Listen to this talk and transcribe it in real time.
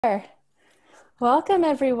Welcome,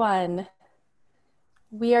 everyone.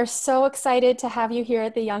 We are so excited to have you here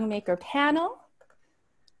at the Young Maker panel.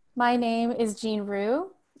 My name is Jean Ryoo.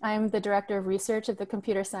 I'm the Director of Research of the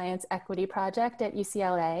Computer Science Equity Project at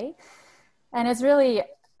UCLA. And it's really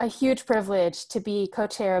a huge privilege to be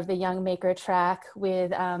co-chair of the Young Maker track with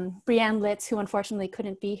Brianne Litz, who unfortunately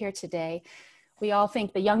couldn't be here today. We all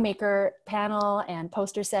think the Young Maker panel and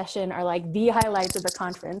poster session are like the highlights of the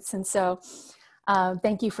conference. And so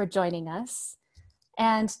thank you for joining us.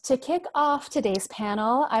 And to kick off today's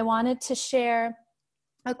panel, I wanted to share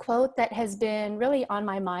a quote that has been really on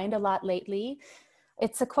my mind a lot lately.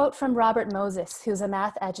 It's a quote from Robert Moses, who's a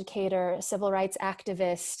math educator, civil rights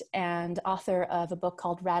activist, and author of a book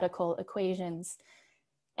called Radical Equations.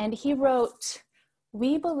 And he wrote,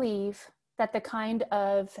 "We believe that the kind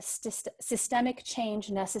of systemic change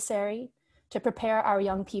necessary to prepare our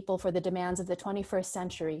young people for the demands of the 21st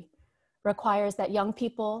century requires that young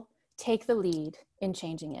people take the lead in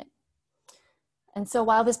changing it." And so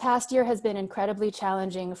while this past year has been incredibly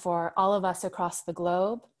challenging for all of us across the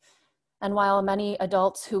globe, and while many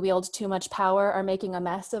adults who wield too much power are making a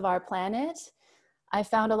mess of our planet, I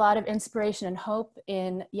found a lot of inspiration and hope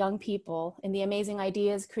in young people, in the amazing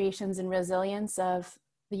ideas, creations, and resilience of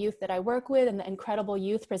the youth that I work with and the incredible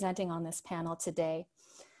youth presenting on this panel today.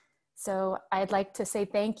 So I'd like to say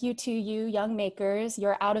thank you to you, young makers.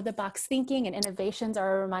 Your out-of-the-box thinking and innovations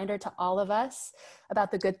are a reminder to all of us about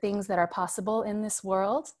the good things that are possible in this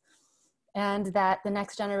world, and that the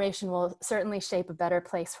next generation will certainly shape a better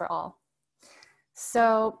place for all.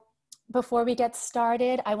 So before we get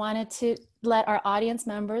started, I wanted to let our audience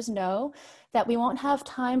members know that we won't have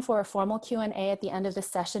time for a formal Q&A at the end of the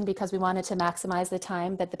session because we wanted to maximize the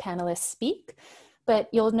time that the panelists speak. But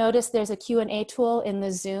you'll notice there's a Q&A tool in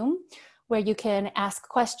the Zoom where you can ask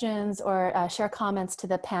questions or share comments to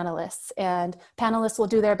the panelists. And panelists will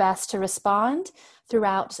do their best to respond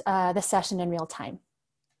throughout the session in real time.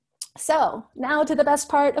 So now to the best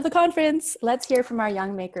part of the conference. Let's hear from our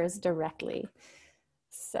young makers directly.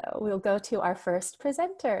 So we'll go to our first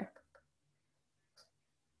presenter.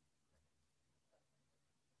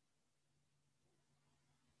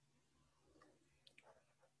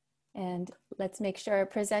 And let's make sure our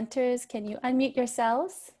presenters, can you unmute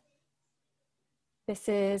yourselves? This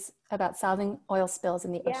is about solving oil spills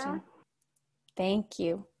in the ocean. Thank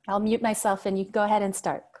you. I'll mute myself and you can go ahead and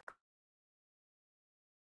start.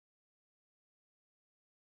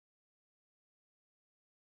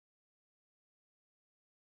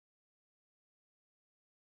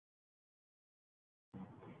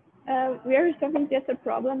 We are resolving just a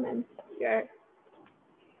problem and you're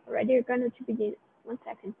already going to begin. 1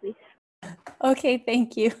 second, please. Okay,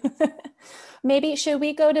 thank you. Maybe should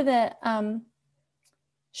we go to the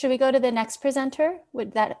next presenter?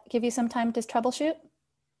 Would that give you some time to troubleshoot?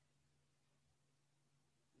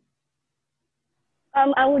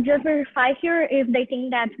 I will just verify here if they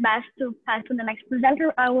think that's best to pass to the next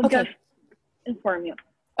presenter. I will just inform you.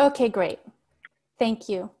 Okay, great. Thank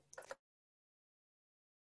you.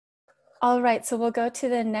 All right, so we'll go to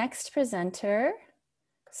the next presenter.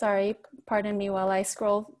 Sorry, pardon me while I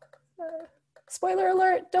scroll. Spoiler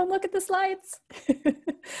alert, don't look at the slides.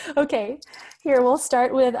 Okay, here we'll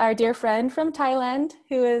start with our dear friend from Thailand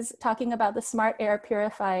who is talking about the smart air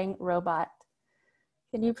purifying robot.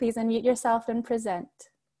 Can you please unmute yourself and present?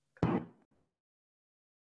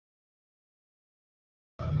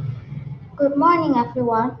 Good morning,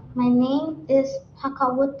 everyone. My name is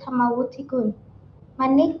Phakawut Thummawuttikul. My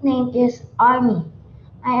nickname is Army.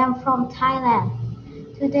 I am from Thailand.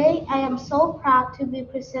 Today, I am so proud to be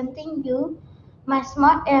presenting you my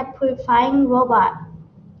smart air purifying robot.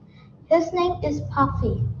 His name is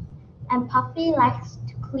Puffy, and Puffy likes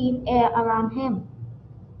to clean air around him.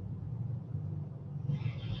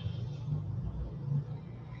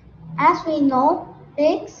 As we know,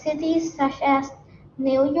 big cities such as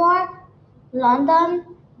New York,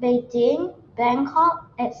 London, Beijing,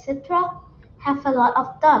 Bangkok, etc. have a lot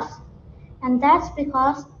of dust, and that's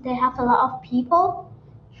because they have a lot of people,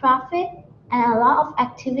 traffic, and a lot of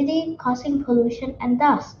activity causing pollution and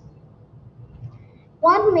dust.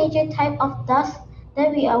 One major type of dust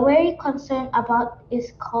that we are very concerned about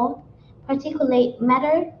is called particulate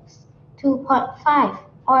matter 2.5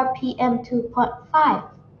 or PM 2.5.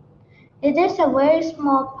 It is a very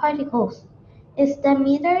small particle. Its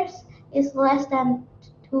diameter is less than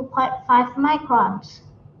 2.5 microns.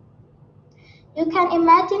 You can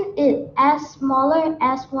imagine it as smaller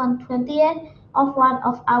as 1/20th of one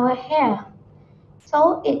of our hair.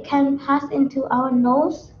 So it can pass into our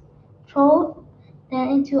nose, throat, then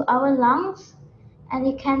into our lungs, and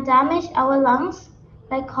it can damage our lungs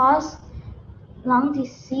by cause lung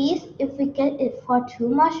disease if we get it for too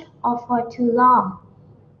much or for too long.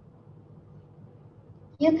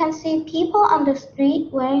 You can see people on the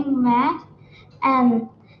street wearing masks, and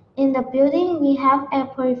in the building we have air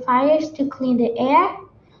purifiers to clean the air.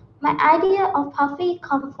 My idea of Puffy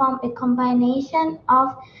comes from a combination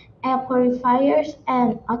of air purifiers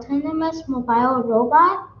and autonomous mobile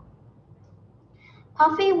robot.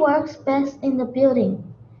 Puffy works best in the building.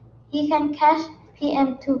 He can catch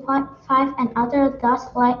PM 2.5 and other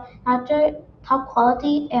dust like other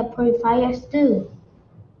top-quality air purifiers do.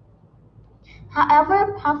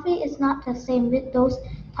 However, Puffy is not the same with those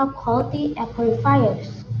top-quality air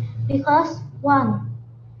purifiers because 1.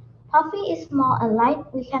 Puffy is small and light,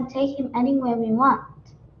 we can take him anywhere we want.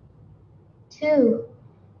 2.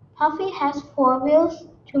 Puffy has 4 wheels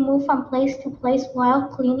to move from place to place while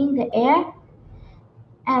cleaning the air.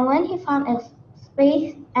 And when he found a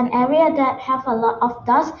space, an area that has a lot of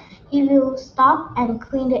dust, he will stop and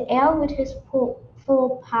clean the air with his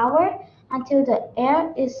full power until the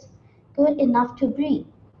air is good enough to breathe.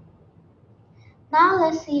 Now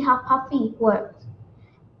let's see how Puffy works.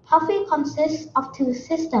 Puffy consists of 2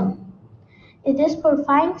 systems. It is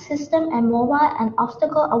purifying system and mobile and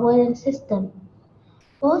obstacle avoidance system.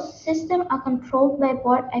 Both systems are controlled by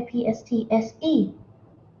board IPST-SE.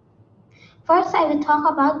 First, I will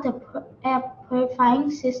talk about the air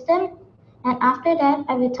purifying system, and after that,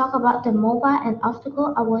 I will talk about the mobile and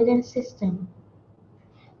obstacle avoidance system.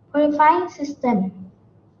 Purifying system.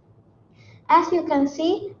 As you can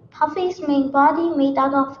see, Puffy's main body made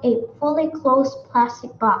out of a fully closed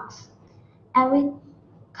plastic box, and we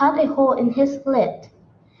cut a hole in his lid.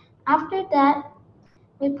 After that,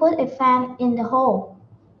 we put a fan in the hole.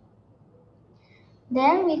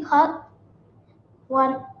 Then we cut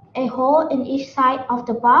a hole in each side of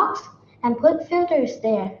the box and put filters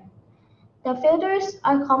there. The filters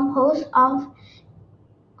are composed of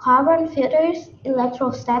carbon filters,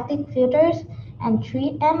 electrostatic filters, and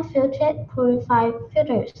 3M filtered purified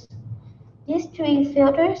filters. These 3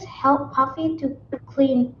 filters help Puffy to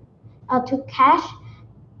catch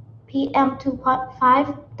PM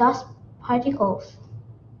 2.5 dust particles.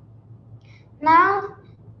 Now,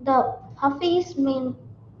 the Puffy's main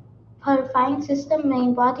purifying system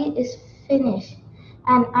main body is finished,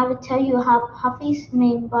 and I will tell you how Puffy's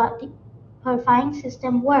main body purifying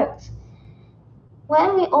system works.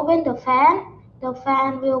 When we open the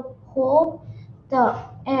fan will pull the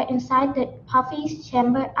air inside the Puffy's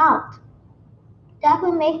chamber out. That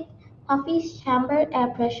will make Puffy's chamber air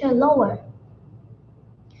pressure lower.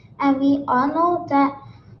 And we all know that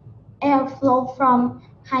air flows from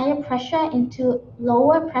higher pressure into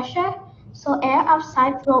lower pressure, so air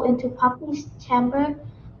outside flows into Puffy's chamber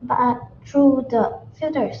through the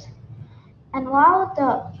filters. And while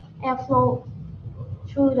the air flows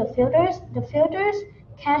through the filters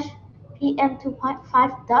catch PM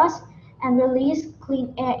 2.5 dust and release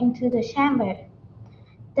clean air into the chamber.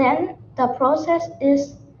 Then the process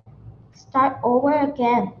is start over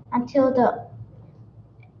again until the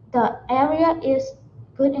area is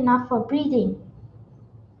good enough for breathing.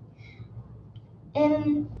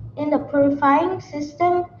 In the purifying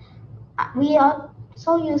system, we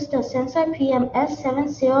also use the sensor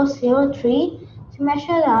PMS7003 to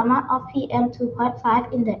measure the amount of PM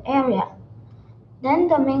 2.5 in the area. Then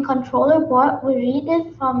the main controller board will read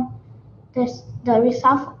it from the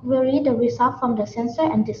result from the sensor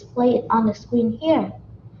and display it on the screen here.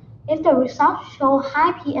 If the results show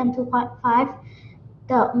high PM 2.5,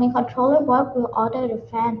 the main controller board will order the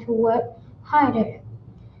fan to work harder.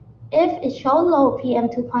 If it shows low PM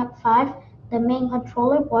 2.5, the main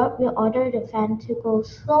controller board will order the fan to go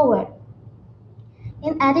slower.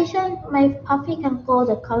 In addition, my Puffy can follow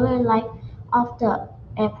the color light of the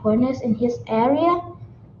air pureness in his area.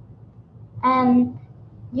 And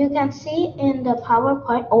you can see in the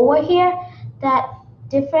PowerPoint over here that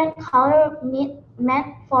different color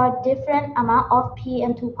meant for different amount of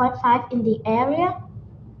PM 2.5 in the area.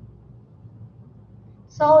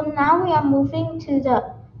 So now we are moving to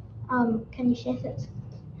the can you share this?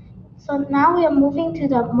 So now we are moving to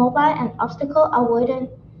the mobile and obstacle avoidance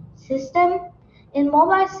system. In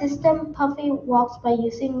mobile system, Puffy walks by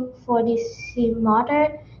using 4DC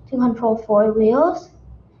motor to control 4 wheels.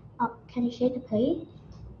 Can you share the page,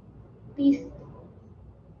 please?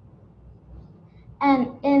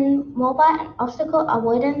 And in mobile and obstacle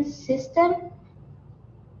avoidance system,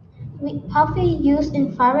 Puffy used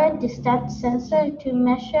infrared distance sensor to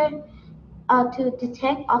measure to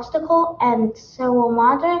detect obstacle and servo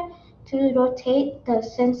motor to rotate the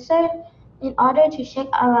sensor in order to check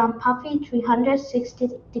around Puffy 360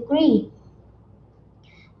 degrees.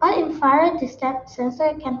 But infrared distance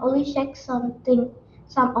sensor can only check some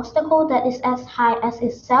obstacle that is as high as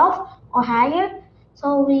itself or higher.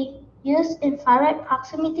 So we use infrared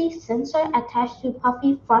proximity sensor attached to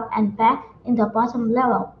puffy front and back in the bottom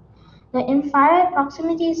level. The infrared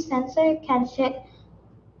proximity sensor can check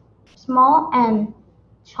small and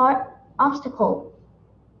short obstacle.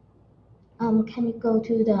 Can you go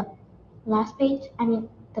to the last page? I mean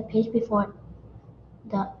the page before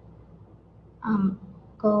the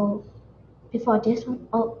go before this one.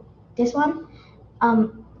 Oh, this one.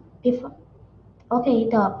 Before okay,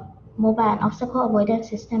 the mobile and obstacle avoidance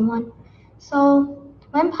system one. So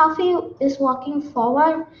when Puffy is walking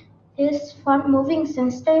forward, his front moving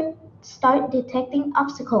sensor start detecting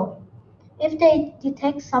obstacle. If they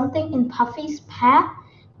detect something in Puffy's path,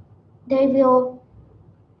 they will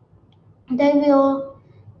they will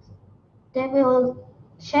they will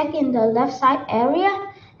check in the left side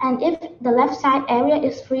area, and if the left side area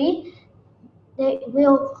is free, they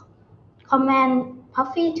will command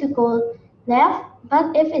Puffy to go left,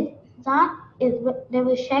 but if it's not, they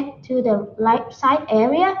will check to the right side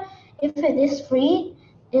area. If it is free,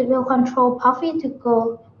 it will control Puffy to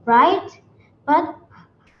go right, but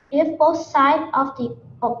if both sides of the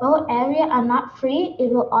both area are not free,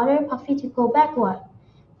 it will order Puffy to go backward.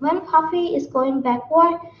 When Puffy is going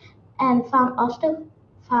backward and found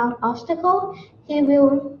obstacle, he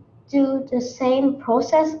will do the same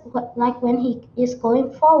process like when he is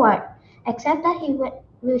going forward, except that he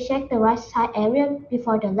will check the right side area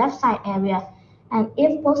before the left side area. And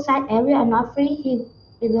if both side area are not free,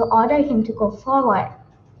 it will order him to go forward.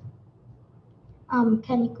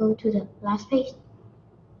 Can you go to the last page?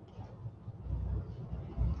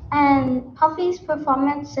 And Puffy's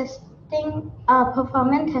performance testing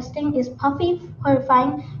is Puffy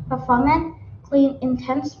Purifying Performance Clean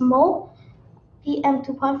Intense Mode, PM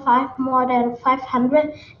 2.5, more than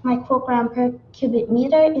 500 microgram per cubic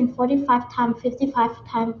meter in 45 times 55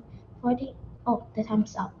 times 40. Oh, the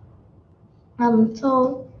time's up.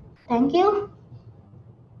 So thank you.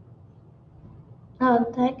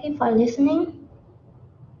 Thank you for listening.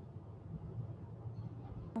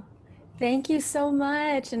 Thank you so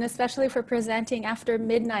much, and especially for presenting after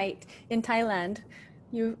midnight in Thailand.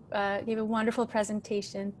 You gave a wonderful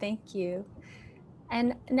presentation. Thank you.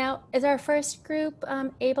 And now, is our first group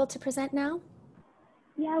able to present now?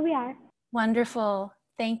 Yeah, we are. Wonderful.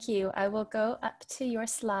 Thank you. I will go up to your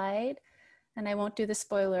slide, and I won't do the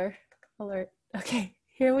spoiler alert. Okay,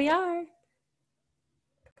 here we are.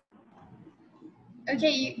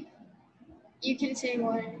 Okay, you can say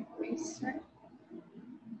one, please. Right?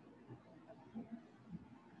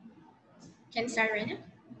 Can start right now.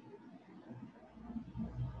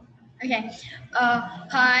 Okay.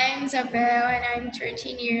 Hi, I'm Isabel, and I'm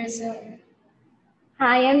 13 years old.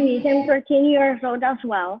 Hi, I'm Lisa. I'm 13 years old as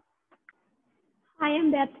well. Hi,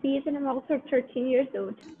 I'm Beatriz, and I'm also 13 years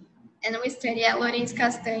old. And we study at Loureiro's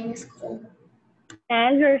Castro School.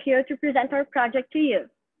 And we're here to present our project to you.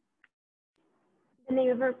 The name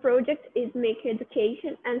of our project is Maker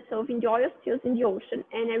Education and Solving the Oil Spills in the Ocean,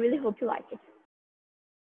 and I really hope you like it.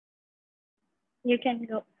 You can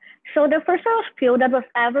go. So the first oil spill that was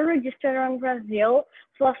ever registered in Brazil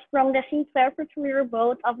was from the Sinclair petroleum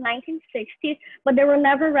boat of 1960, but there were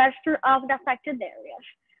never registered of the affected areas.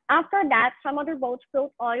 After that, some other boats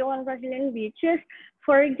spilled oil on Brazilian beaches,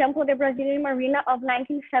 for example, the Brazilian Marina of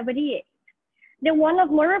 1978. The one of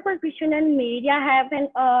more repercussion in media happened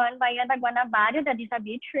on Baía da Guanabara, that is a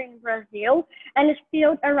beach in Brazil, and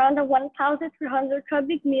spilled around 1,300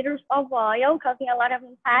 cubic meters of oil, causing a lot of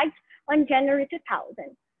impacts on January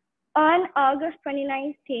 2000. On August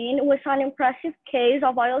 2019, we saw an impressive case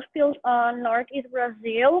of oil spills on Northeast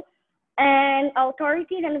Brazil, and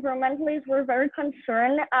authorities and environmentalists were very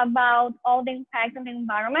concerned about all the impact on the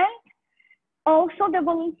environment. Also, the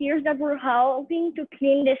volunteers that were helping to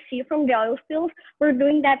clean the sea from the oil spills were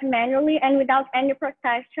doing that manually and without any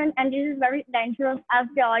protection, and this is very dangerous as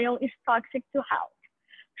the oil is toxic to health.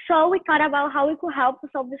 So we thought about how we could help to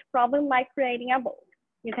solve this problem by creating a boat.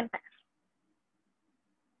 You can pass.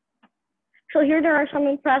 So here there are some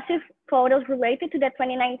impressive photos related to the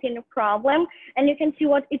 2019 problem, and you can see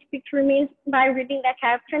what each picture means by reading the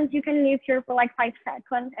captions. You can leave here for like 5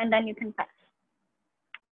 seconds, and then you can pass.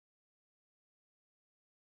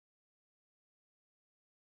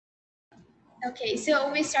 Okay,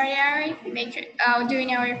 so we started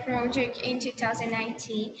doing our project in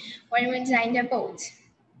 2019 when we designed the boat.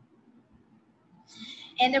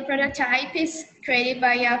 And the prototype is created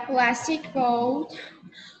by a plastic boat,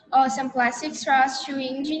 some plastic straws, 2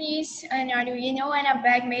 engines, an Arduino, and a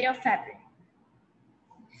bag made of fabric.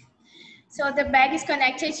 So the bag is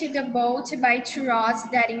connected to the boat by two rods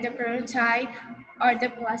that in the prototype are the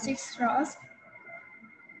plastic straws.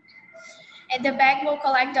 And the bag will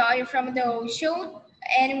collect the oil from the ocean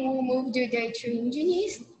and will move to the two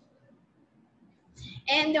engines.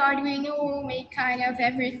 And the Arduino will make kind of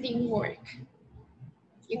everything work.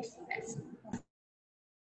 Yes.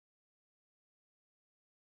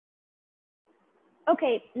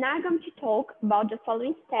 Okay, now I'm going to talk about the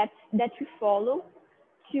following steps that we follow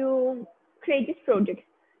to create this project.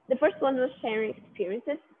 The first one was sharing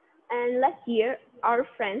experiences, and last year our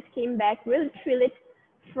friends came back really thrilled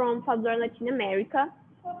from FabLearn Latin America,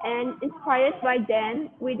 and inspired by them,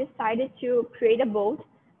 we decided to create a boat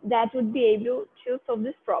that would be able to solve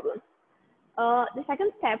this problem. The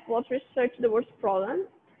second step was research the worst problem,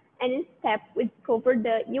 and in step we discovered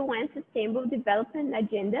the UN Sustainable Development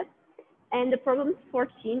Agenda, and the problem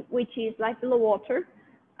 14, which is life below water,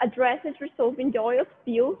 addresses resolving the oil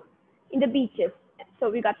spill in the beaches. So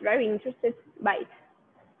we got very interested by it.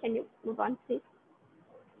 Can you move on, please?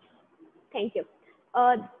 Thank you.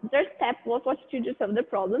 Third step was what to do solve the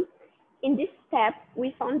problem. In this step,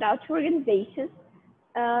 we found out two organizations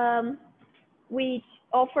which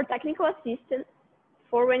offer technical assistance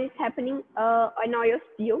for when it's happening an oil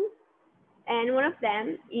spill. And one of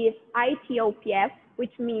them is ITOPF,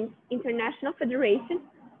 which means International Federation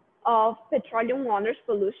of Petroleum Water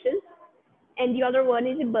Solutions. And the other one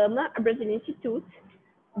is IBAMA, a Brazilian institute,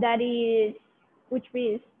 which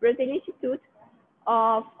means Brazilian Institute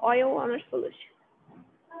of Oil Water Solutions.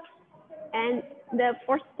 And the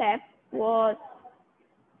fourth step was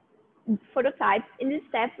prototype. In this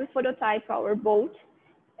step, we prototype our boat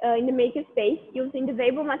in the makerspace using the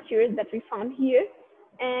available materials that we found here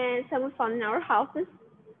and some we found in our houses.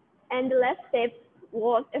 And the last step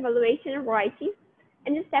was evaluation and writing.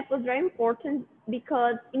 And this step was very important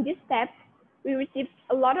because in this step, we received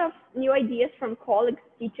a lot of new ideas from colleagues,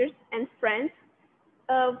 teachers, and friends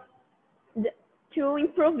to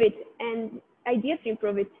improve it and ideas to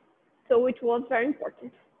improve it. So it was very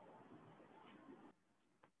important.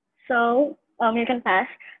 So you can pass.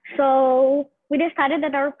 So we decided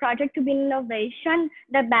that our project to be innovation,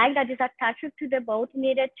 the bag that is attached to the boat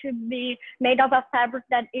needed to be made of a fabric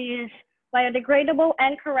that is biodegradable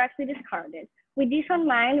and correctly discarded. With this in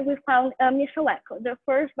mind, we found Misoeco, the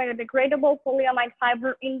first biodegradable polyamide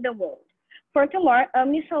fiber in the world. Furthermore,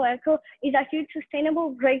 Misoeco is a huge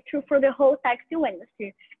sustainable breakthrough for the whole textile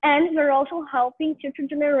industry. And we're also helping future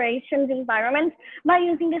generations' environments by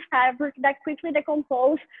using this fabric that quickly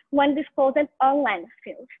decomposes when disposed on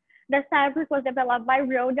landfills. The fabric was developed by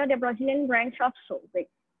Ryoo, the Brazilian branch of Souza.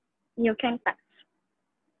 You can pass.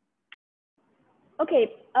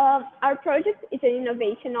 Okay, our project is an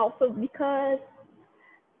innovation also because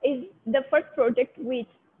it's the first project with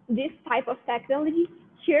this type of technology.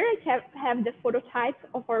 Here I have the prototype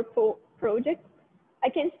of our project. I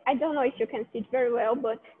don't know if you can see it very well,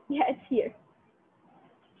 but yeah, it's here.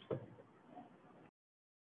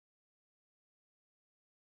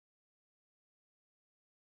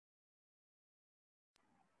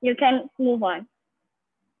 You can move on.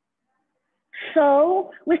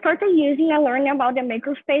 So we started using and learning about the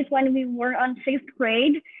makerspace when we were on 6th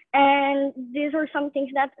grade. And these are some things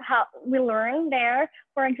that we learned there.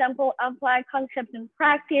 For example, apply concepts in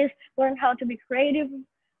practice, learn how to be creative,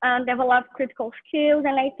 and develop critical skills.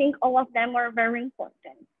 And I think all of them are very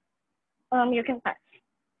important. You can pass.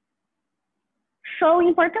 So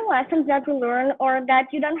important lessons that we learn are that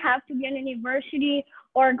you don't have to be in university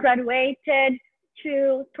or graduated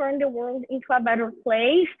to turn the world into a better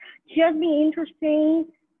place. Just be interesting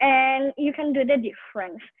and you can do the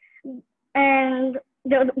difference. And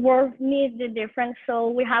the world needs the difference, so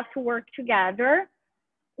we have to work together.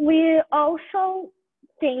 We also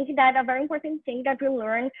think that a very important thing that we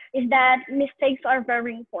learn is that mistakes are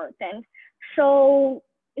very important. So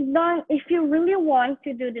if you really want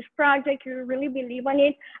to do this project, you really believe in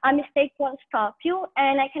it, a mistake won't stop you.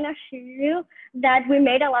 And I can assure you that we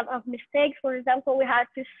made a lot of mistakes. For example, we had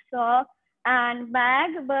to sew and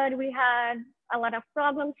bag, but we had a lot of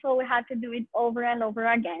problems, so we had to do it over and over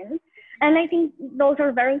again. And I think those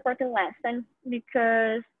are very important lessons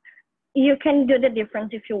because you can do the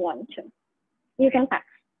difference if you want to. You can pass.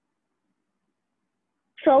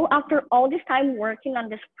 So after all this time working on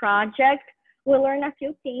this project, we learned a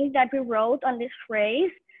few things that we wrote on this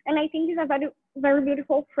phrase. And I think it's a very, very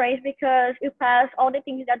beautiful phrase because it has all the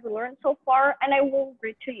things that we learned so far, and I will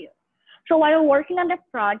read to you. So while working on the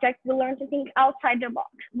project, we learned to think outside the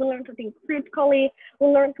box. We learned to think critically. We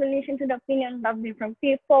learned to listen to the opinions of different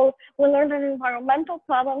people. We learned that environmental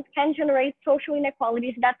problems can generate social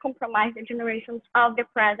inequalities that compromise the generations of the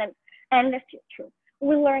present and the future.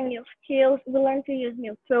 We learn new skills, we learn to use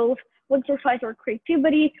new tools, we exercise our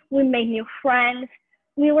creativity, we made new friends.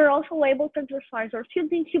 We were also able to exercise our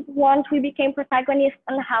citizenship once we became protagonists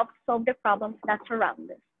and helped solve the problems that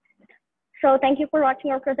surround us. So thank you for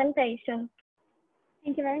watching our presentation.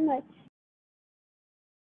 Thank you very much.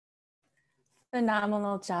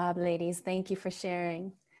 Phenomenal job, ladies. Thank you for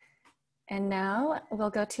sharing. And now we'll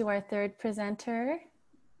go to our third presenter.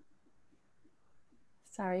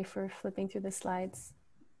 Sorry for flipping through the slides.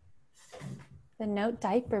 The Note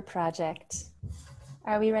Diaper Project.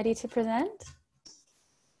 Are we ready to present?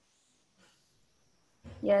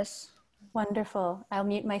 Yes. Wonderful. I'll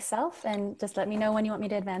mute myself and just let me know when you want me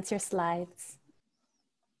to advance your slides.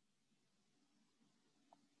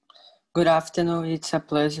 Good afternoon. It's a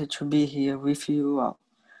pleasure to be here with you all.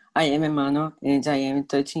 I am Emanuel and I am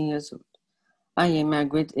 13 years old. I am a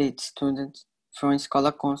grade 8 student from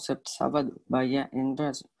Escola Concept Salvador, Bahia in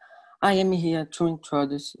Brazil. I am here to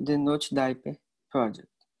introduce the Note Diaper Project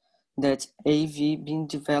that AV been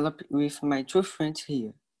developed with my two friends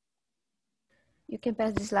here. You can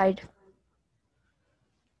pass the slide.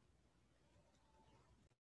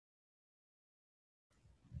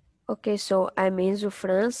 Okay, so I'm Enzo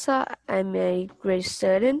França. I'm a grade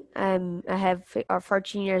student. I have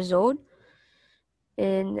 14 years old.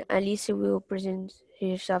 And Alice will present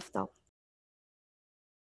herself now.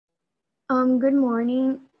 Good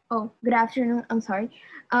morning. Oh, good afternoon. I'm sorry.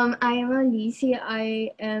 I am Alicia.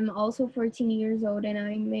 I am also 14 years old and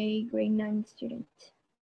I'm a grade 9 student.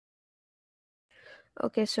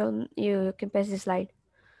 Okay, so you can pass the slide.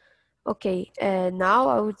 Okay, now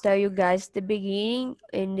I will tell you guys the beginning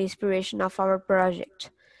and the inspiration of our project.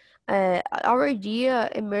 Our idea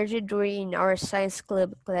emerged during our science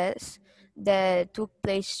club class that took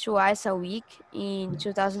place twice a week in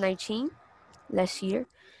 2019, last year.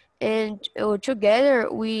 And together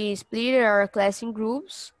we split our class in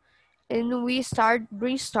groups and we start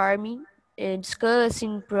brainstorming and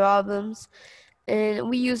discussing problems. And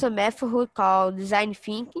we use a method called design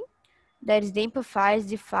thinking that is identifies,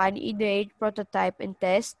 define, ideate, prototype, and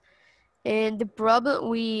test. And the problem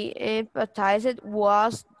we empathized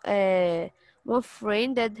was one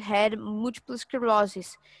friend that had multiple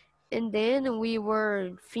sclerosis. And then we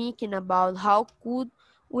were thinking about how could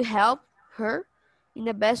we help her in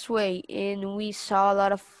the best way. And we saw a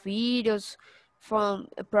lot of videos from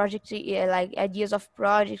a project, like ideas of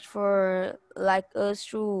projects for like us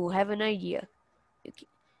to have an idea. You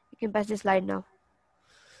can pass the slide now.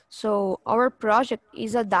 So our project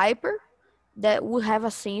is a diaper that will have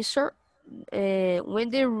a sensor. When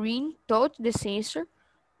the ring touch the sensor,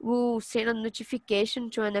 will send a notification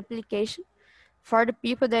to an application for the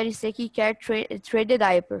people that is taking care trade the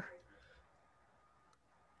diaper.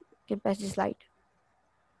 You can pass the slide.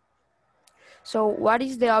 So what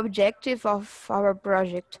is the objective of our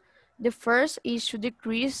project? The first is to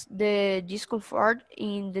decrease the discomfort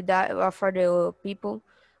in the for the people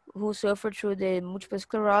who suffer through the multiple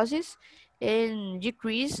sclerosis and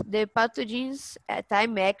decrease the pathogens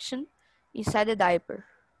time action inside the diaper.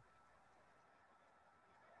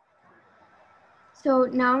 So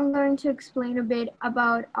now I'm going to explain a bit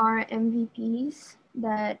about our MVPs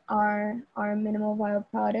that are our minimal viable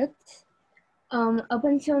products. Up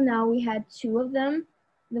until now, we had two of them.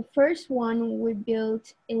 The first one we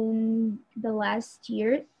built in the last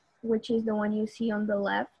year, which is the one you see on the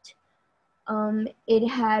left. It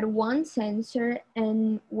had one sensor,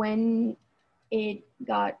 and when it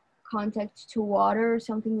got contact to water or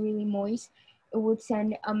something really moist, it would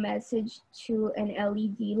send a message to an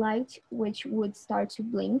LED light, which would start to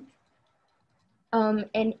blink.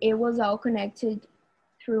 And it was all connected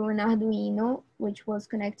through an Arduino, which was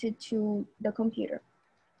connected to the computer.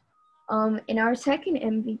 And our second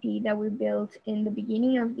MVP that we built in the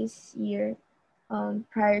beginning of this year,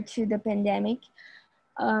 prior to the pandemic,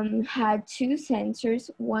 had two sensors,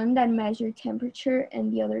 one that measured temperature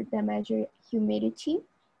and the other that measured humidity.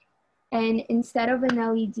 And instead of an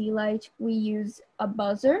LED light, we use a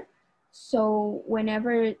buzzer. So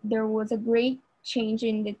whenever there was a great change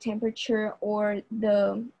in the temperature or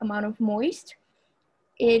the amount of moist,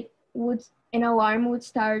 an alarm would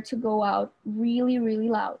start to go out really, really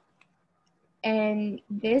loud. And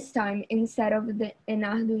this time, instead of an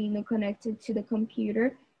Arduino connected to the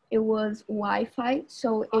computer, it was Wi-Fi,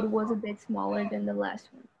 so it was a bit smaller than the last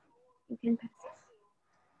one. You can pass it.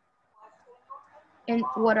 And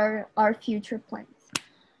what are our future plans?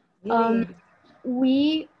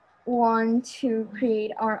 We want to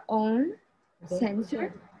create our own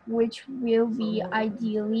sensor, which will be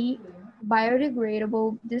ideally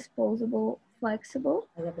biodegradable, disposable, flexible,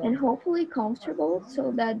 and hopefully comfortable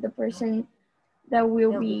so that the person that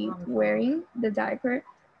will be wearing the diaper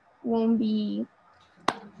won't be,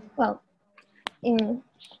 well, in,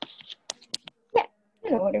 yeah,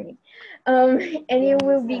 you know what I mean. And it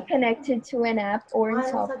will be connected to an app or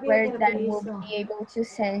software that will be able to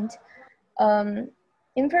send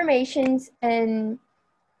informations and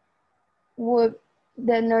would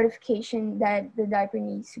the notification that the diaper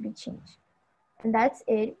needs to be changed. And that's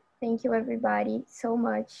it. Thank you everybody so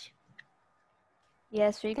much.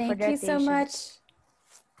 Yes, Rick, for Thank the you so attention. much.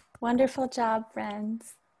 Wonderful job,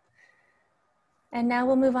 friends. And now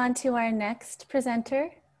we'll move on to our next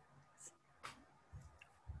presenter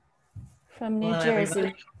from New Hello, Jersey.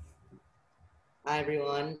 everybody. Hi,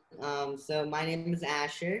 everyone. So my name is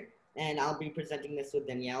Asher, and I'll be presenting this with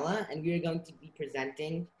Daniela, and we are going to be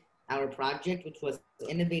presenting our project, which was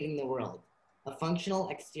Innovating the World, a functional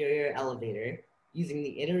exterior elevator using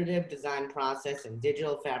the iterative design process and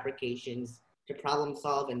digital fabrications to problem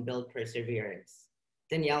solve and build perseverance.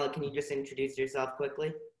 Daniela, can you just introduce yourself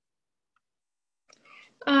quickly?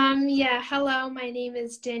 Yeah, hello, my name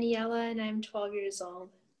is Daniela and I'm 12 years old.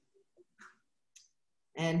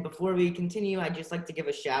 And before we continue, I'd just like to give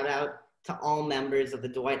a shout out to all members of the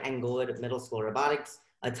Dwight Englewood Middle School Robotics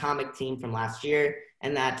Atomic Team from last year,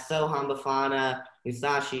 and that's Soham Bafana,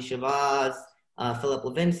 Musashi Shabazz, Philip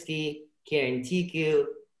Levinsky, Kieran Tiku,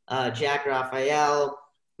 Jack Raphael,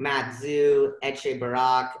 Matt Zhu, Etche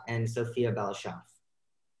Barak, and Sophia Belashov.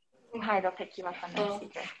 Hi, Dr. Kiva from the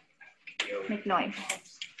speaker. Make noise.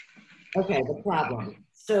 Okay, the problem.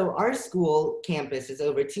 So our school campus is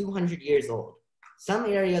over 200 years old. Some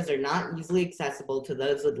areas are not easily accessible to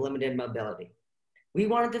those with limited mobility. We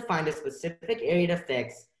wanted to find a specific area to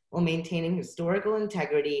fix while maintaining historical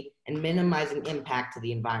integrity and minimizing impact to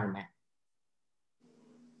the environment.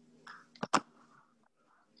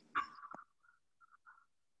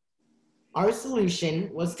 Our solution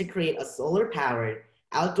was to create a solar-powered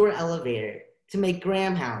outdoor elevator to make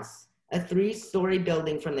Graham House, a 3-story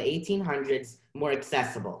building from the 1800s, more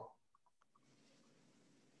accessible.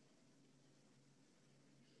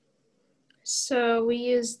 So we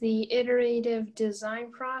use the iterative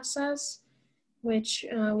design process, which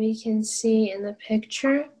we can see in the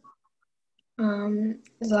picture,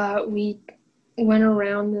 that we went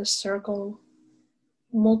around this circle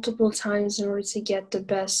multiple times in order to get the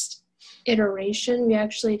best iteration. We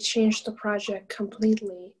actually changed the project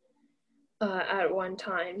completely at one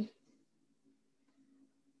time.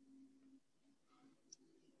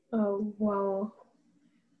 While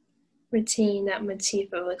retaining that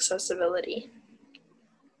motif of accessibility.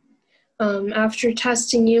 After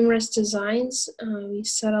testing numerous designs, we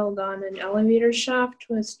settled on an elevator shaft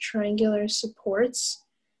with triangular supports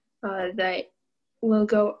that will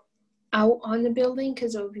go out on the building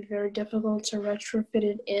because it would be very difficult to retrofit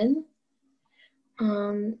it in.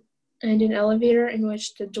 And an elevator in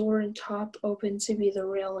which the door and top open to be the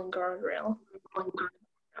rail and guardrail.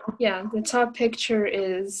 Yeah, the top picture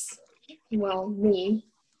is, well, me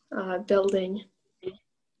building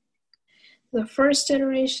the first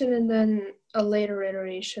iteration and then a later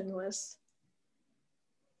iteration with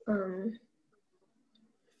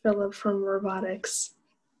Philip from robotics.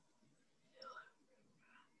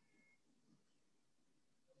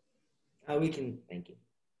 Thank you.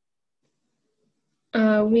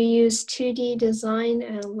 We use 2D design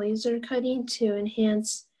and laser cutting to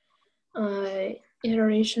enhance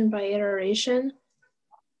iteration by iteration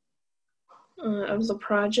of the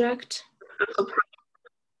project.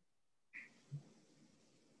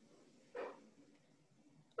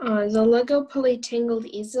 The Lego pulley tangled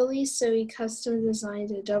easily, so we custom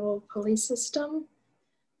designed a double pulley system,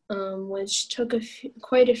 which took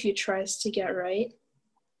quite a few tries to get right.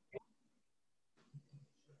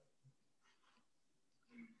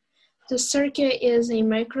 The circuit is a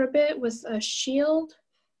microbit with a shield,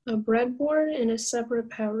 a breadboard, and a separate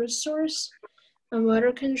power source, a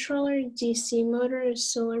motor controller, DC motor, a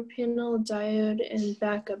solar panel, diode, and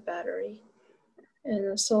backup battery.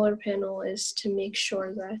 And the solar panel is to make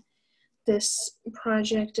sure that this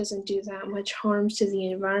project doesn't do that much harm to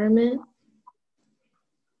the environment.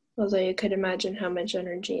 Although you could imagine how much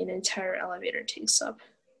energy an entire elevator takes up.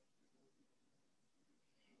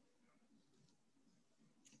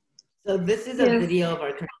 So this is a video of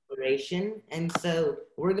our current iteration, and so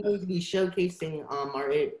we're going to be showcasing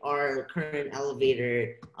our current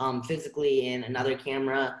elevator physically in another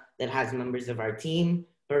camera that has members of our team.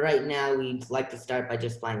 But right now, we'd like to start by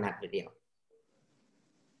just playing that video.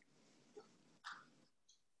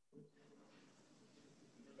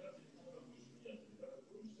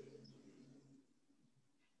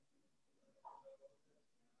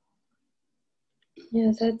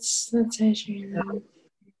 Yeah, that's actually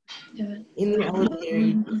In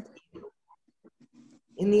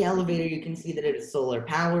the elevator, you can see that it is solar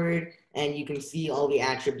powered, and you can see all the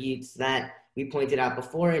attributes that we pointed out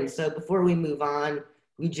before. And so before we move on,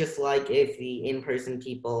 we just like if the in-person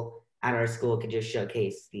people at our school could just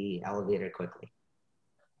showcase the elevator quickly.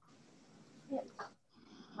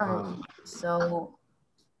 So,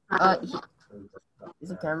 is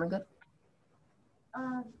the camera good?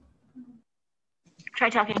 Try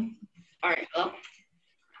talking. All right, hello?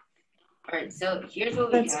 All right, so here's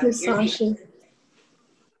what we That's have. Miss Sasha.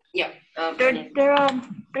 Yeah.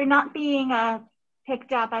 They're not being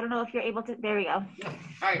picked up. I don't know if you're able to. There we go. All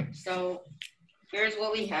right, so here's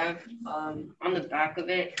what we have. On the back of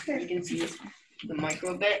it, you can see the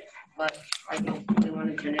micro bit, but I don't really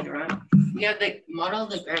want to turn it around. We have the model of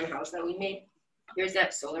the grand house that we made. Here's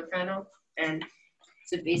that solar panel, and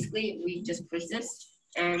so basically we just push this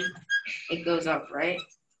and it goes up, right?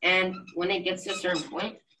 And when it gets to a certain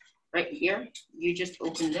point, right here, you just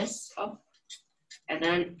open this up, and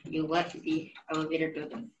then you let the elevator go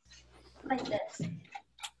down. Like this.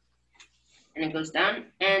 And it goes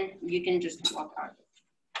down, and you can just walk out.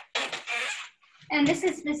 And this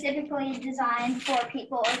is specifically designed for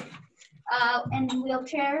people in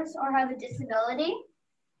wheelchairs or have a disability.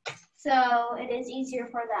 So it is easier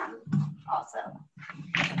for them also.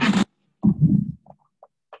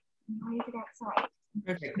 Why is it outside?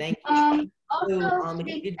 Perfect, thank you. Also,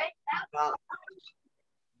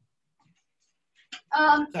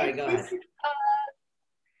 sorry, go ahead.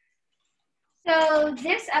 So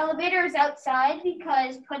this elevator is outside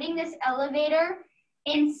because putting this elevator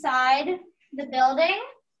inside the building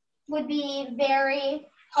would be very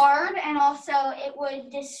hard, and also it would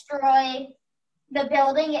destroy the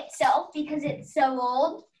building itself because it's so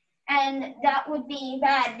old, and that would be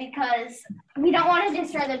bad because we don't want to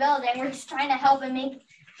destroy the building. We're just trying to help and make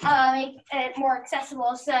it more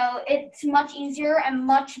accessible. So it's much easier and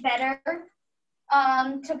much better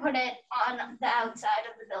to put it on the outside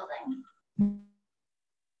of the building.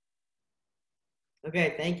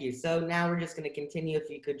 Okay, thank you. So now we're just going to continue. If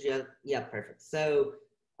you could just, yeah, perfect. So,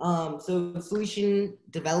 so solution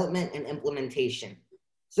development and implementation.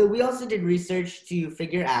 So we also did research to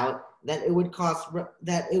figure out that it would cost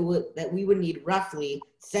that we would need roughly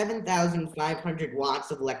 7,500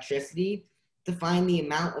 watts of electricity to find the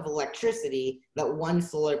amount of electricity that one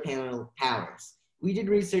solar panel powers. We did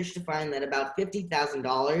research to find that about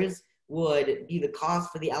 $50,000 would be the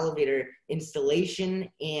cost for the elevator installation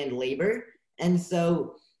and labor. And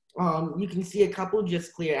so you can see a couple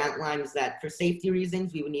just clear outlines that for safety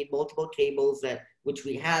reasons, we would need multiple cables which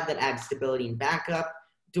we have that add stability and backup.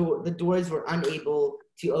 The doors were unable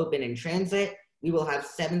to open in transit. We will have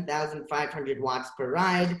 7,500 watts per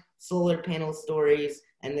ride, solar panel stories,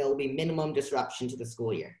 and there will be minimum disruption to the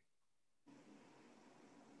school year.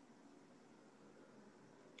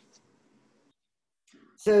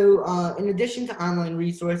 So in addition to online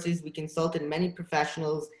resources, we consulted many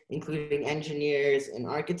professionals, including engineers and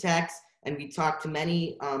architects, and we talked to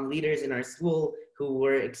many leaders in our school who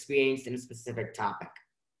were experienced in a specific topic.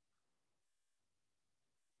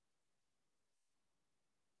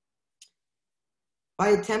 By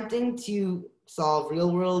attempting to solve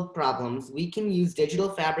real-world problems, we can use digital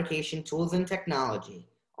fabrication tools and technology.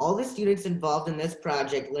 All the students involved in this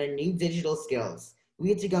project learned new digital skills. We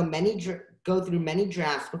had to go through many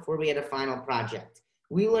drafts before we had a final project.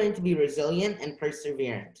 We learned to be resilient and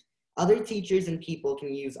perseverant. Other teachers and people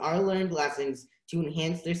can use our learned lessons to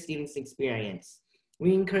enhance their students' experience.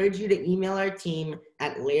 We encourage you to email our team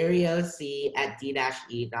at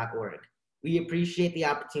larryoc@d-e.org. We appreciate the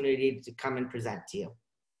opportunity to come and present to you.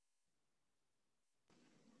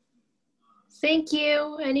 Thank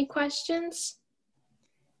you. Any questions?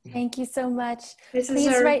 Thank you so much. This is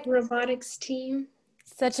our robotics team.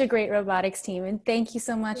 Such a great robotics team, and thank you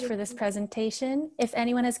so much for this presentation. If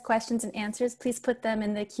anyone has questions and answers, please put them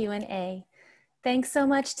in the Q&A. Thanks so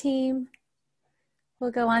much, team.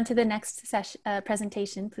 We'll go on to the next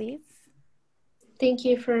presentation, please. Thank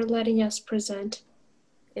you for letting us present.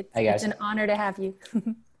 It's an honor to have you.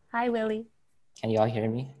 Hi, Willie. Can you all hear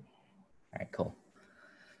me? All right, cool.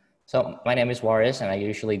 So my name is Waris, and I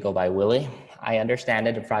usually go by Willie. I understand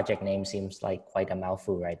that the project name seems like quite a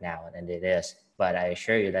mouthful right now, and it is, but I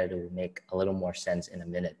assure you that it will make a little more sense in a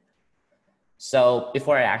minute. So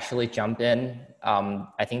before I actually jump in,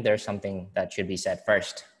 I think there's something that should be said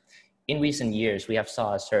first. In recent years, we have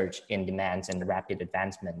saw a surge in demands and rapid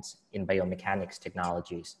advancements in biomechanics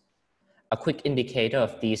technologies. A quick indicator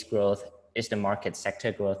of these growth is the market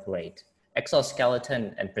sector growth rate.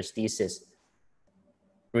 Exoskeleton and prosthesis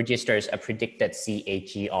registers a predicted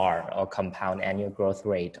CAGR, or compound annual growth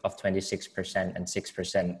rate, of 26% and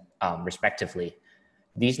 6% respectively.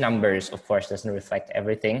 These numbers, of course, doesn't reflect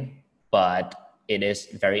everything, but it is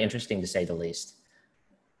very interesting to say the least.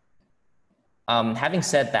 Having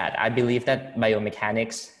said that, I believe that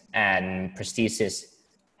biomechanics and prosthesis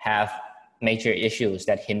have major issues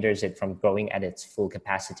that hinders it from growing at its full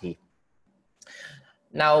capacity.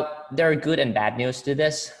 Now, there are good and bad news to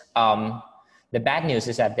this. The bad news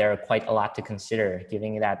is that there are quite a lot to consider,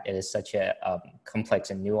 given that it is such a complex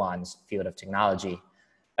and nuanced field of technology.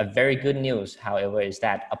 A very good news, however, is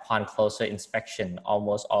that upon closer inspection,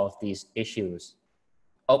 almost all of these issues.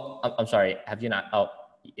 Oh, I'm sorry, have you not? Oh,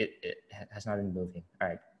 it has not been moving. All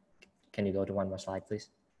right, can you go to one more slide, please?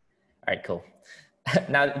 All right, cool.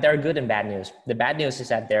 Now, there are good and bad news. The bad news is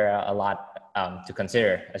that there are a lot to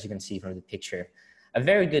consider, as you can see from the picture. A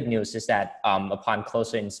very good news is that upon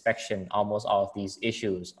closer inspection, almost all of these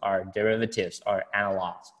issues are derivatives or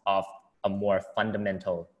analogs of a more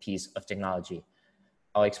fundamental piece of technology.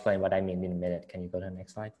 I'll explain what I mean in a minute. Can you go to the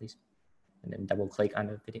next slide, please? And then double click on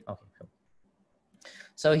the video. Okay, cool.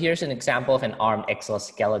 So here's an example of an arm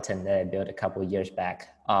exoskeleton that I built a couple of years back.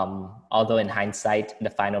 Although in hindsight, the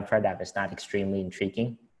final product is not extremely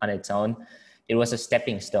intriguing on its own, it was a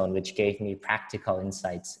stepping stone which gave me practical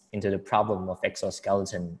insights into the problem of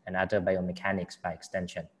exoskeleton and other biomechanics by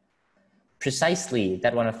extension. Precisely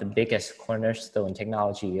that one of the biggest cornerstone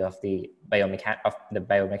technology of the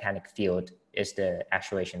biomechanic field is the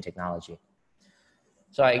actuation technology.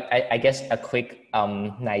 So I guess a quick,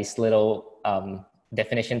 nice little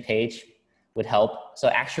definition page would help. So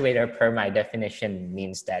actuator, per my definition,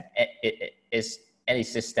 means that it is any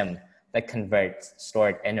system that converts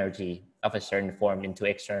stored energy of a certain form into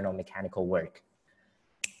external mechanical work.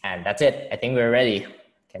 And that's it. I think we're ready.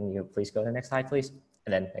 Can you please go to the next slide, please?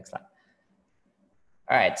 And then next slide.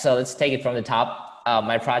 All right, so let's take it from the top.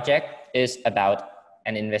 My project is about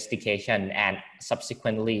an investigation and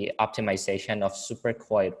subsequently optimization of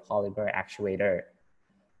supercoiled polymer actuator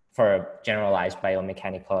for generalized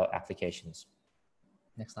biomechanical applications.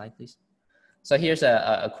 Next slide, please. So here's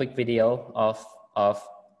a quick video of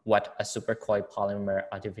what a supercoiled polymer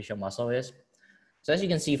artificial muscle is. So as you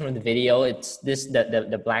can see from the video, it's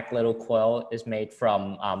the black little coil is made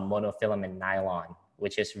from monofilament nylon,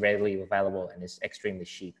 which is readily available and is extremely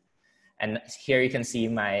cheap. And here you can see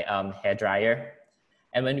my hair dryer.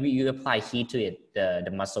 And when you apply heat to it,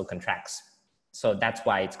 the muscle contracts. So that's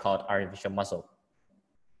why it's called artificial muscle.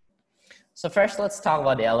 So first, let's talk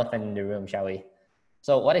about the elephant in the room, shall we?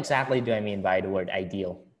 So what exactly do I mean by the word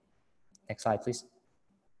ideal? Next slide, please.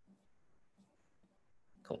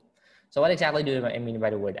 Cool. So what exactly do I mean by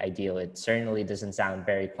the word ideal? It certainly doesn't sound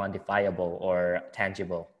very quantifiable or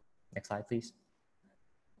tangible. Next slide, please.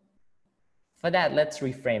 For that, let's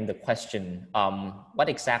reframe the question. What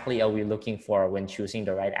exactly are we looking for when choosing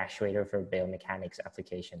the right actuator for biomechanics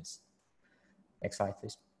applications? Next slide,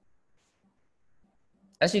 please.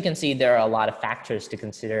 As you can see, there are a lot of factors to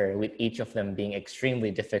consider, with each of them being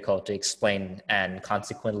extremely difficult to explain and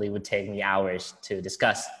consequently would take me hours to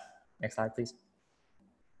discuss. Next slide, please.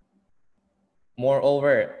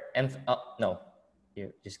 Moreover, no,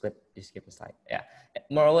 you skip a slide. Yeah.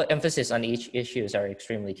 Moreover, emphasis on each issues are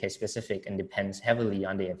extremely case specific and depends heavily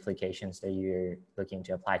on the applications that you're looking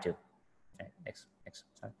to apply to. Okay, next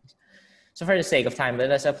slide, please. So for the sake of time,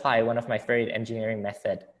 let us apply one of my favorite engineering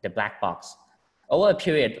method, the black box. Over a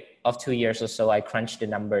period of 2 years or so, I crunched the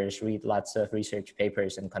numbers, read lots of research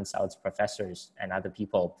papers, and consult professors and other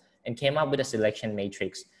people, and came up with a selection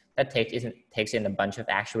matrix that takes in a bunch of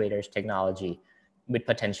actuators technology with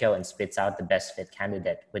potential and spits out the best fit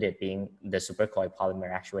candidate, with it being the supercoiled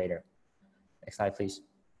polymer actuator. Next slide, please.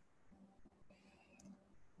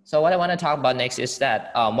 So what I want to talk about next is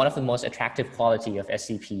that one of the most attractive quality of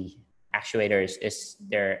SCP actuators is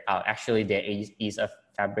their ease of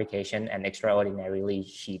fabrication and extraordinarily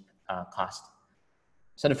cheap cost.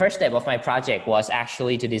 So the first step of my project was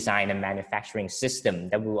actually to design a manufacturing system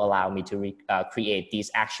that will allow me to create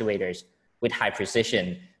these actuators with high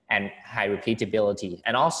precision and high repeatability,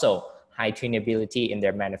 and also high tunability in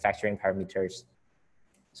their manufacturing parameters.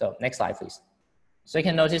 So next slide, please. So you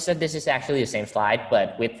can notice that this is actually the same slide,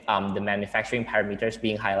 but with the manufacturing parameters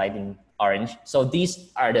being highlighted in orange. So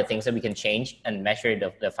these are the things that we can change and measure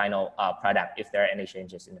the final product if there are any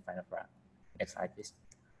changes in the final product. Next slide, please.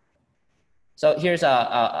 So here's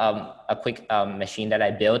a quick machine that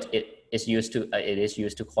I built. It is used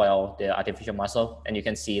to coil the artificial muscle, and you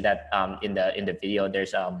can see that in the video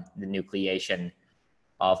there's the nucleation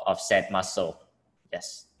of said muscle.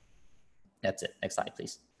 Yes, that's it. Next slide,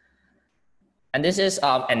 please. And this is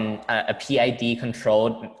a PID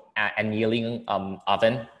controlled annealing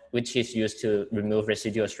oven, which is used to remove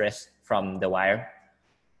residual stress from the wire.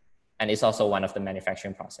 And it's also one of the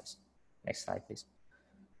manufacturing process. Next slide, please.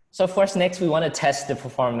 So first, next, we want to test the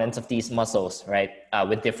performance of these muscles, right,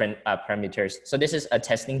 with different parameters. So this is a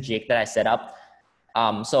testing jig that I set up.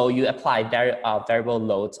 So you apply variable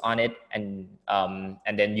loads on it, and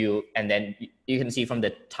then you can see from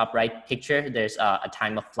the top right picture, there's a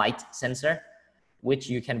time of flight sensor, which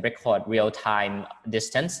you can record real-time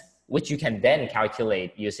distance, which you can then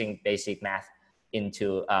calculate using basic math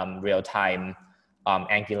into real-time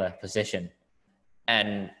angular position.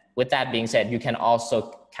 And with that being said, you can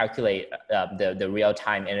also calculate the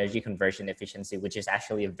real-time energy conversion efficiency, which is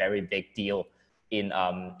actually a very big deal in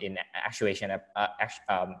actuation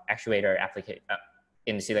actuator application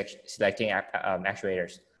in selecting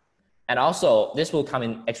actuators. And also, this will come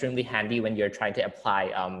in extremely handy when you're trying to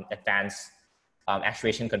apply advanced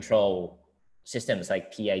actuation control systems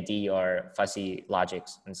like PID or fuzzy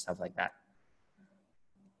logics and stuff like that.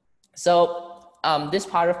 So this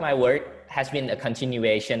part of my work has been a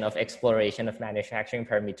continuation of exploration of manufacturing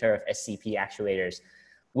parameter of SCP actuators,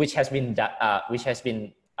 which has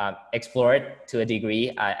been explored to a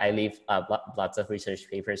degree. I leave lots of research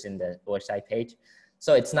papers in the website page.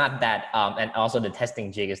 So it's not that, and also the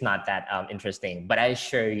testing jig is not that interesting, but I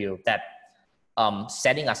assure you that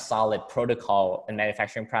setting a solid protocol and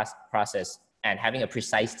manufacturing process and having a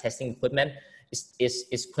precise testing equipment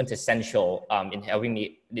is quintessential in helping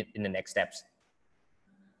me in the next steps.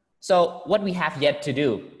 So what we have yet to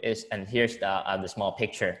do is, and here's the small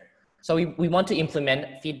picture. So we want to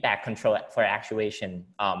implement feedback control for actuation.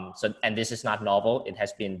 And this is not novel, it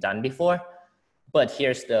has been done before, but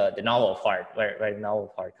here's the novel part, where the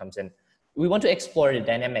novel part comes in. We want to explore the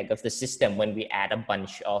dynamic of the system when we add a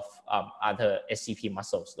bunch of other SCP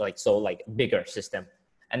muscles, like bigger system.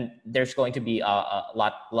 And there's going to be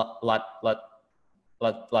lots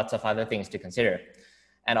of other things to consider.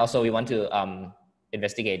 And also we want to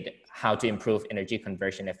investigate how to improve energy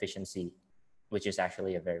conversion efficiency, which is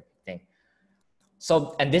actually a very big thing.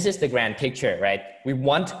 So, and this is the grand picture, right? We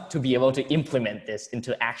want to be able to implement this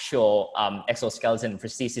into actual exoskeleton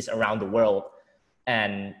prosthesis around the world.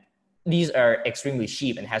 And these are extremely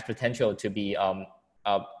cheap and has potential to be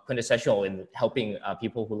quintessential in helping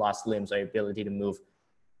people who lost limbs or ability to move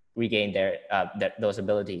regain those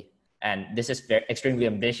ability. And this is extremely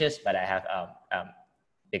ambitious, but I have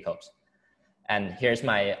big hopes. And here's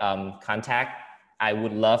my contact. I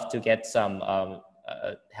would love to get some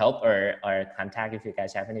help or contact if you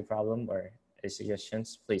guys have any problem or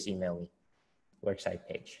suggestions. Please email me. Worksite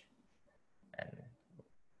page, and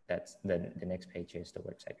that's the next page is the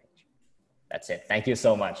worksite page. That's it. Thank you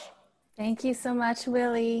so much. Thank you so much,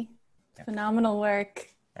 Willie. Yeah. Phenomenal work.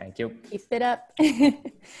 Thank you. Keep it up.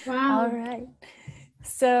 Wow. All right.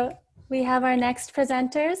 So we have our next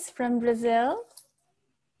presenters from Brazil.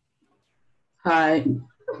 Hi,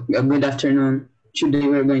 good afternoon. Today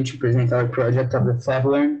we're going to present our project of the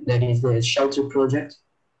FabLearn, that is the shelter project.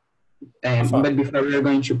 But before we're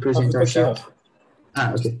going to present ourselves.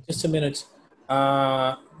 Okay. Just a minute.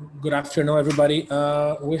 Good afternoon, everybody.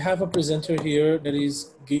 We have a presenter here that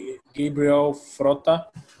is Gabriel Frota,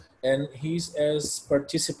 and he's as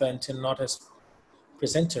participant and not as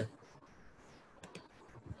presenter.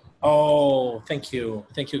 Oh, thank you.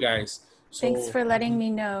 Thank you, guys. So, thanks for letting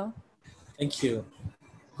me know. Thank you.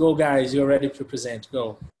 Go, guys. You're ready to present.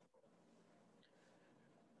 Go.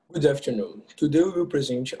 Good afternoon. Today we will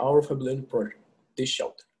present our FabLearn project, the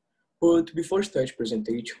shelter. But before start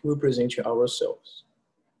presentation, we will present ourselves.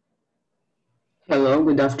 Hello,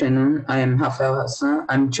 good afternoon. I am Rafael Hasan.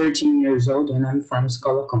 I'm 13 years old and I'm from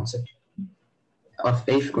Escola Concept of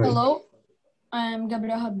 8th grade. Hello, I'm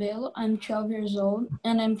Gabriel Rabelo. I'm 12 years old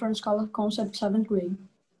and I'm from Escola Concept 7th grade.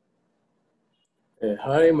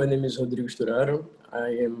 Hi, my name is Rodrigo Sturaro. I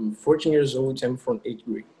am 14 years old. I'm from 8th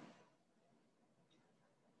grade.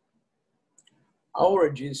 Our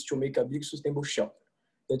idea is to make a big sustainable shelter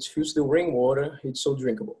that fills the rainwater. It's so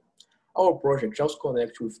drinkable. Our project also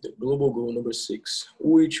connects with the global goal number 6,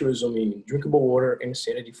 which results in drinkable water and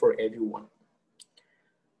sanity for everyone.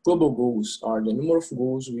 Global goals are the number of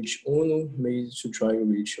goals which ONU made to try to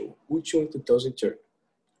reach until 2030,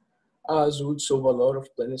 as would solve a lot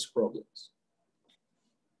of planet's problems.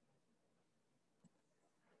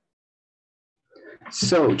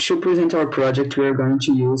 So, to present our project, we are going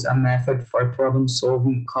to use a method for problem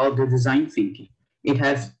solving called the design thinking. It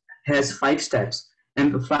has 5 steps: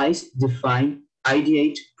 empathize, define,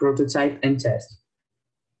 ideate, prototype, and test.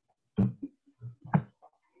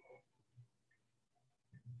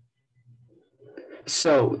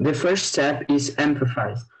 So the first step is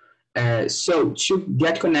empathize. So to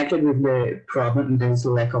get connected with the problem, there's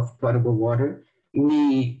lack of potable water,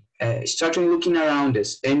 we started looking around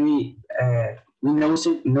us, and we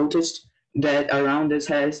noticed that around us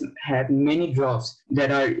has had many droughts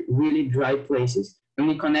that are really dry places. And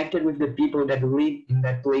we connected with the people that live in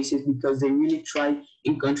that places because they really try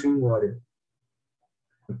encountering water.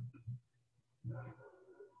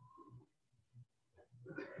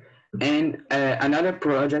 And another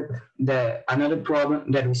problem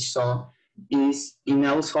that we saw is in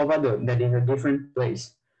El Salvador, that is a different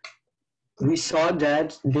place. We saw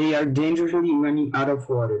that they are dangerously running out of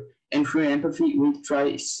water. And through empathy, we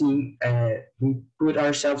put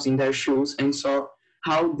ourselves in their shoes and saw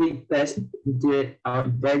how they passed their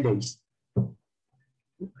days.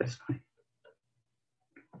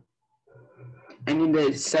 And in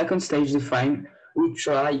the second stage, define, we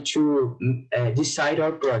try to decide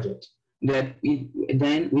our project. Then we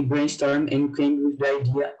brainstormed and came with the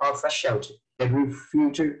idea of a shelter that will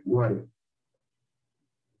filter water.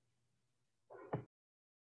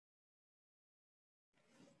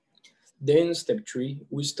 Then step 3,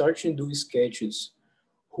 we start to do sketches,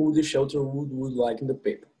 who the shelter would like in the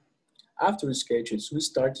paper. After the sketches, we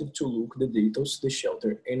started to look the details, the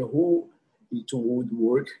shelter, and who it would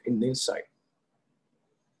work in the inside.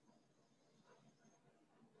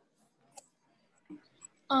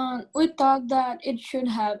 We thought that it should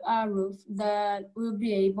have a roof that will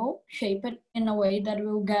be able to shape it in a way that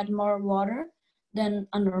will get more water than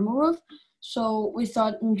a normal roof. So we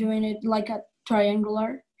thought in doing it like a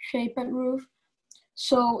triangular shaped roof.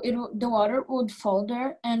 So the water would fall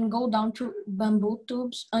there and go down to bamboo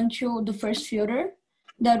tubes until the first filter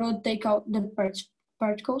that would take out the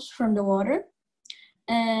particles from the water.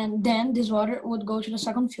 And then this water would go to the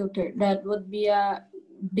second filter that would be a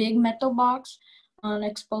big metal box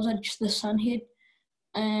exposed to the sun heat,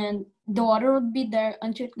 and the water would be there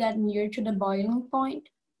until it got near to the boiling point,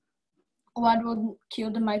 what would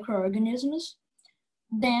kill the microorganisms.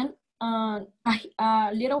 Then a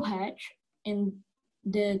little hatch in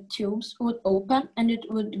the tubes would open and it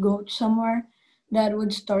would go somewhere that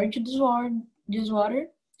would store this water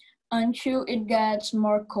until it gets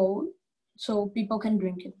more cold so people can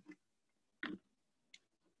drink it.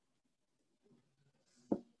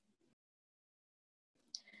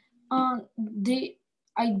 The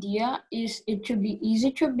idea is it should be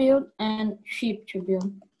easy to build and cheap to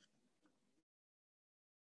build.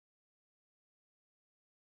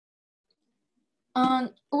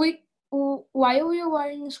 While we were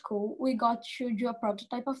in school, we got to do a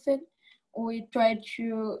prototype of it. We tried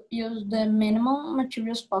to use the minimum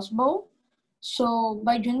materials possible. So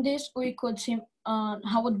by doing this, we could see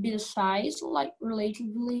how would be the size, like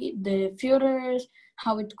relatively the filters,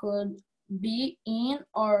 how it could be in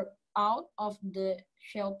or out of the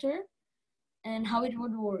shelter, and how it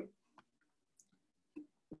would work.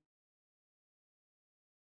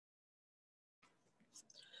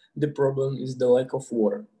 The problem is the lack of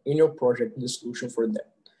water. In your project, the solution for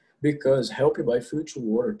that, because help you buy filter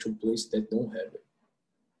water to places that don't have it.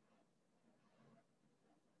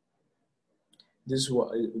 This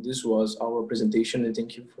was our presentation, and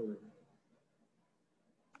thank you for.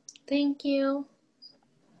 Thank you.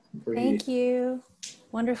 Thank you.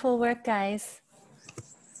 Wonderful work, guys.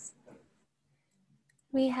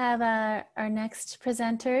 We have our next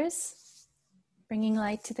presenters bringing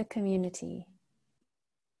light to the community.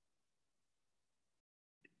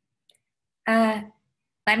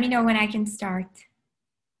 Let me know when I can start.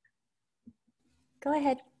 Go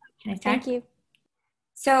ahead. Can I start? Thank you.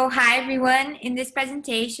 So, hi everyone. In this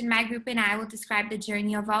presentation, my group and I will describe the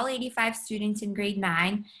journey of all 85 students in grade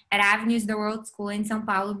 9 at Avenues the World School in São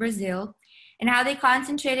Paulo, Brazil, and how they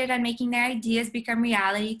concentrated on making their ideas become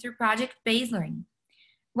reality through project-based learning.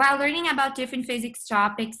 While learning about different physics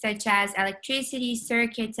topics such as electricity,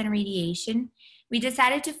 circuits, and radiation, we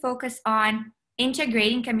decided to focus on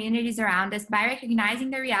integrating communities around us by recognizing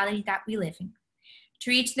the reality that we live in. To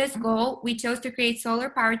reach this goal, we chose to create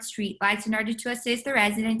solar-powered streetlights in order to assist the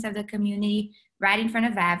residents of the community right in front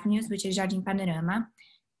of Avenues, which is Jardim Panorama,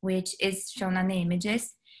 which is shown on the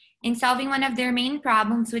images, in solving one of their main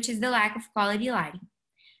problems, which is the lack of quality lighting.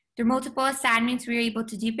 Through multiple assignments, we were able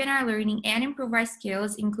to deepen our learning and improve our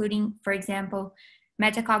skills, including, for example,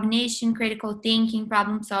 metacognition, critical thinking,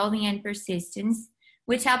 problem solving, and persistence,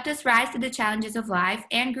 which helped us rise to the challenges of life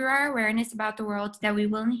and grew our awareness about the world that we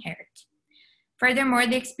will inherit. Furthermore,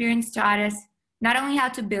 the experience taught us not only how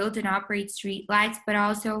to build and operate streetlights, but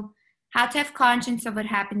also how to have conscience of what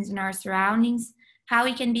happens in our surroundings, how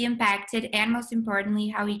we can be impacted, and most importantly,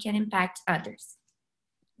 how we can impact others.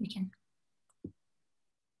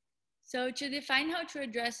 So to define how to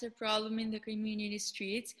address the problem in the community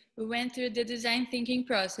streets, we went through the design thinking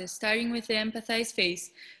process, starting with the empathize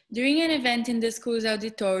phase. During an event in the school's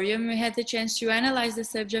auditorium, we had the chance to analyze the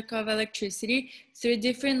subject of electricity through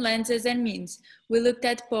different lenses and means. We looked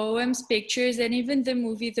at poems, pictures, and even the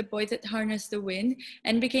movie The Boy That Harnessed the Wind,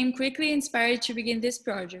 and became quickly inspired to begin this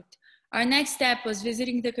project. Our next step was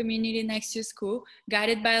visiting the community next to school,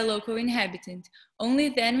 guided by a local inhabitant. Only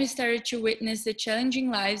then we started to witness the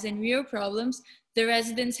challenging lives and real problems the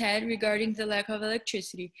residents had regarding the lack of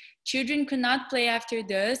electricity. Children could not play after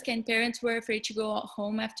dusk, and parents were afraid to go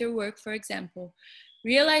home after work, for example.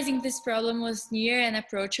 Realizing this problem was near and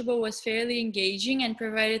approachable was fairly engaging and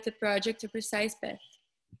provided the project a precise path.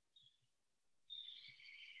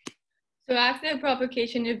 So after the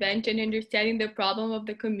provocation event and understanding the problem of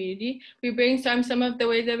the community, we brainstormed some of the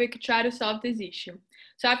ways that we could try to solve this issue.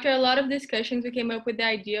 So after a lot of discussions, we came up with the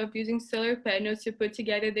idea of using solar panels to put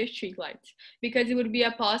together the streetlights, because it would be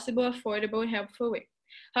a possible, affordable, and helpful way.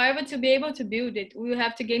 However, to be able to build it, we will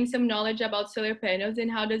have to gain some knowledge about solar panels and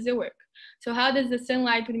how does it work. So how does the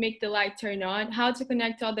sunlight make the light turn on, how to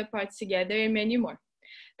connect all the parts together, and many more.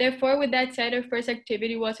 Therefore, with that said, our first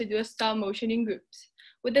activity was to do a stop motion in groups.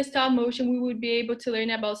 With the stop motion, we would be able to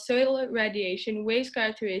learn about solar radiation, waves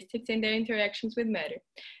characteristics, and their interactions with matter,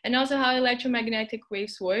 and also how electromagnetic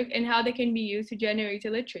waves work and how they can be used to generate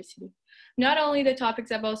electricity. Not only the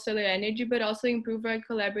topics about solar energy, but also improve our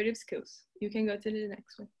collaborative skills. You can go to the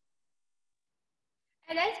next one.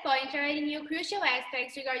 At this point, I already knew crucial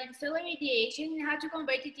aspects regarding solar radiation and how to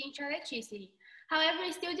convert it into electricity. However,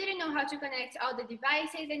 I still didn't know how to connect all the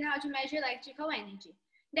devices and how to measure electrical energy.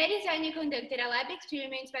 That is when we conducted a lab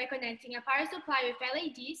experiment by connecting a power supply with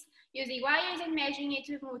LEDs, using wires and measuring it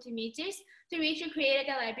with multimeters, to which we created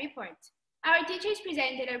a lab report. Our teachers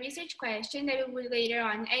presented a research question that we would later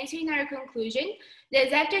on answer in our conclusion.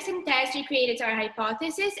 Thus, after some tests, we created our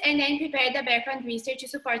hypothesis and then prepared the background research to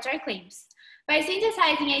support our claims. By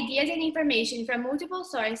synthesizing ideas and information from multiple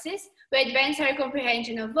sources, we advanced our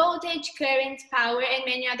comprehension of voltage, current, power, and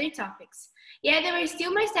many other topics. Yet there were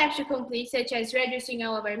still more steps to complete, such as registering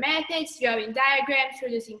all of our methods, drawing diagrams,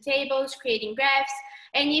 producing tables, creating graphs,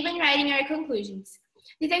 and even writing our conclusions.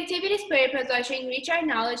 This activity's purpose was to enrich our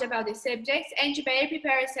knowledge about the subjects and to better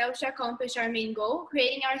prepare ourselves to accomplish our main goal,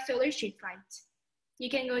 creating our solar streetlights.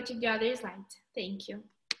 You can go to the other slide. Thank you.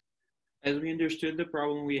 As we understood the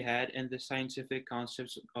problem we had and the scientific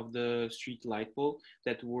concepts of the street light bulb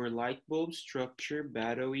that were light bulb, structure,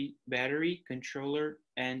 battery, controller,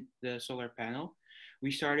 and the solar panel,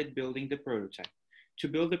 we started building the prototype. To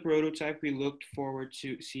build the prototype, we looked forward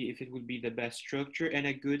to see if it would be the best structure and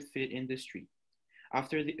a good fit in the street.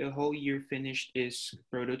 After the whole year finished its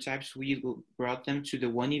prototypes, we brought them to the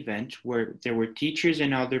one event where there were teachers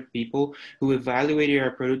and other people who evaluated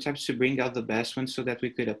our prototypes to bring out the best ones so that we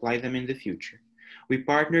could apply them in the future. We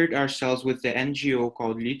partnered ourselves with the NGO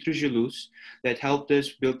called Litros de Luz that helped us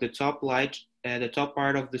build the top light, the top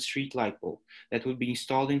part of the street light bulb that would be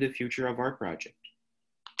installed in the future of our project.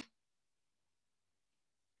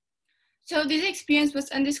 So this experience was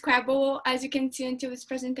indescribable, as you can see until this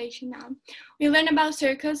presentation now. We learned about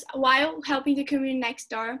circles while helping the community next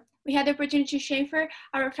door. We had the opportunity to shape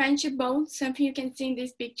our friendship bond, something you can see in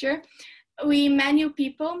this picture. We met new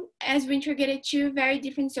people as we integrated two very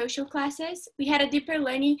different social classes. We had a deeper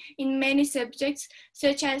learning in many subjects,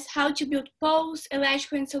 such as how to build poles,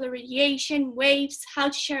 electrical and solar radiation, waves, how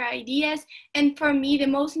to share ideas, and for me, the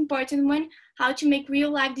most important one, how to make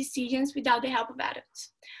real-life decisions without the help of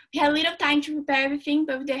adults. We had little time to prepare everything,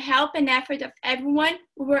 but with the help and effort of everyone,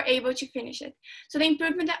 we were able to finish it. So the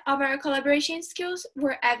improvement of our collaboration skills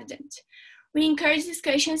were evident. We encouraged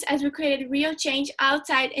discussions as we created real change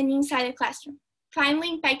outside and inside the classroom,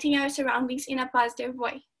 finally impacting our surroundings in a positive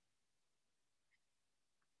way.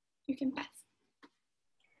 You can pass.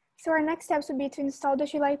 So our next steps would be to install the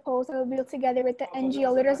streetlight poles that will be built together with the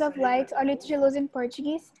NGO Leaders of Light, or Litros de Luz in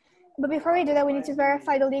Portuguese. But before we do that, we need to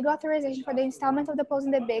verify the legal authorization for the installment of the poles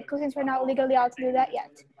in the Bicudo, since we're not legally allowed to do that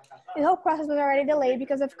yet. The whole process was already delayed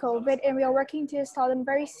because of COVID, and we are working to install them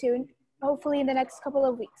very soon, hopefully in the next couple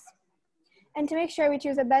of weeks. And to make sure we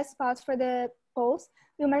choose the best spots for the poles,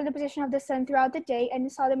 we'll measure the position of the sun throughout the day and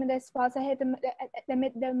install them in the spots that hit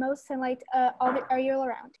the most sunlight all year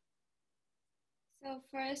around. So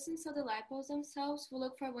for us to install the light poles themselves, we'll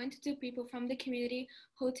look for 1 to 2 people from the community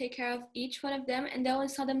who will take care of each one of them, and they'll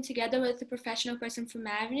install them together with a professional person from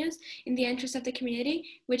Avenues in the interest of the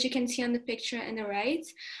community, which you can see on the picture on the right.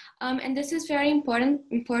 And this is very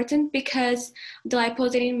important because the light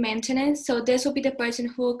poles need maintenance. So this will be the person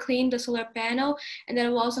who will clean the solar panel, and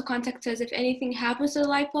then will also contact us if anything happens to the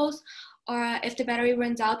light poles, or if the battery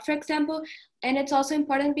runs out, for example. And it's also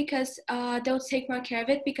important because they'll take more care of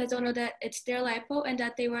it because they'll know that it's their lipo and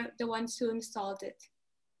that they were the ones who installed it.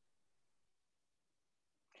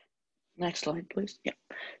 Next slide, please. Yeah.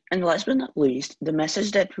 And last but not least, the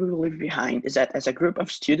message that we will leave behind is that as a group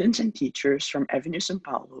of students and teachers from Avenue São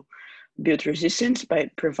Paulo built resistance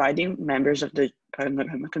by providing members of the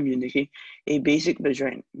Panorama community a basic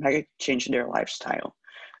budget that change their lifestyle.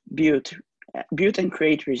 Built and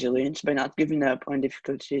create resilience by not giving up when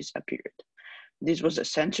difficulties appeared. This was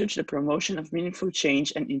essential to the promotion of meaningful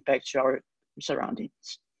change and impact to our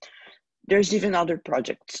surroundings. There's even other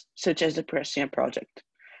projects, such as the Pracinha project,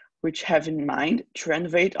 which have in mind to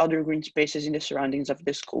renovate other green spaces in the surroundings of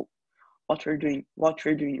the school. What we're doing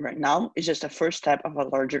right now is just a first step of a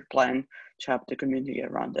larger plan to help the community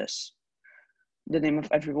around us. In the name of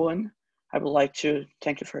everyone, I would like to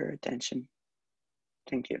thank you for your attention.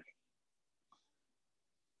 Thank you.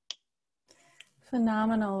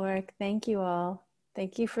 Phenomenal work. Thank you all.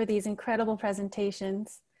 Thank you for these incredible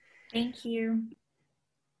presentations. Thank you.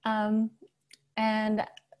 And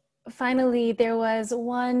finally, there was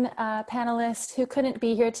one panelist who couldn't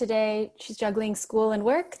be here today. She's juggling school and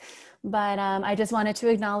work, but I just wanted to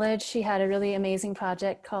acknowledge she had a really amazing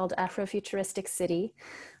project called Afrofuturistic City.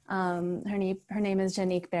 Her name is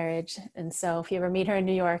Janique Berridge. And so if you ever meet her in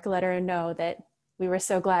New York, let her know that we were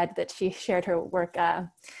so glad that she shared her work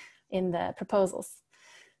in the proposals.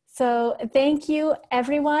 So thank you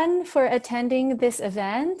everyone for attending this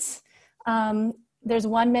event. There's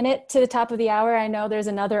 1 minute to the top of the hour. I know there's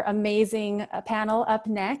another amazing panel up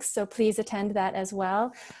next, so please attend that as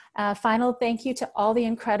well. Final thank you to all the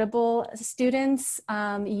incredible students,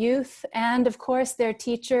 youth, and of course their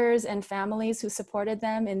teachers and families who supported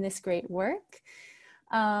them in this great work.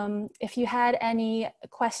 If you had any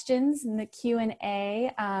questions in the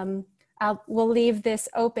Q&A, we'll leave this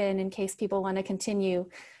open in case people want to continue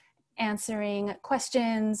answering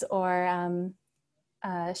questions or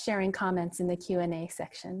sharing comments in the Q&A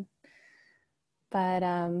section. But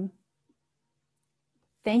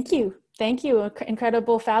thank you,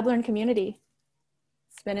 incredible FabLearn community.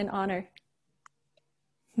 It's been an honor.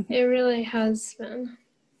 It really has been.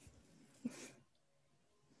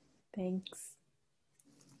 Thanks.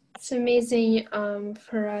 It's amazing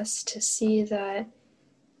for us to see that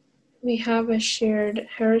we have a shared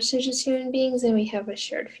heritage as human beings and we have a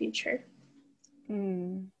shared future.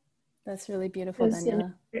 That's really beautiful,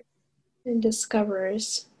 Daniela. And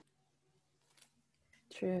discoverers.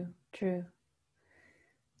 True, true.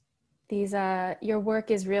 These, your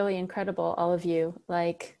work is really incredible, all of you.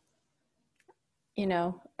 Like, you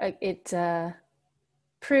know, it's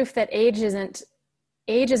proof that age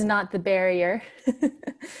is not the barrier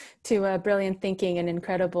to brilliant thinking and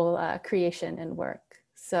incredible creation and work.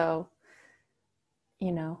 So,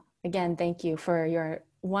 you know, again, thank you for your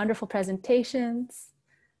wonderful presentations.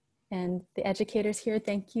 And the educators here,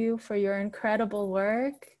 thank you for your incredible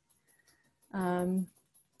work.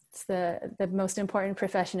 It's the most important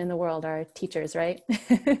profession in the world, our teachers, right?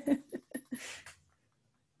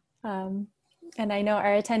 And I know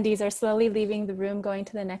our attendees are slowly leaving the room, going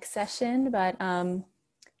to the next session, but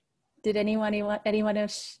did anyone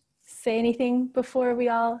else say anything before we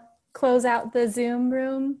all close out the Zoom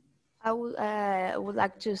room? I would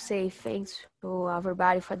like to say thanks to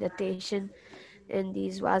everybody for the attention. And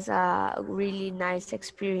this was a really nice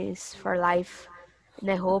experience for life. And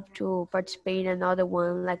I hope to participate in another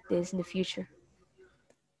one like this in the future.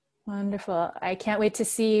 Wonderful. I can't wait to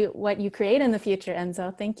see what you create in the future,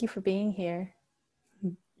 Enzo. Thank you for being here.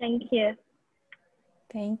 Thank you.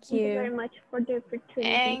 Thank you. Thank you very much for the opportunity.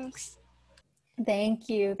 Thanks. Thank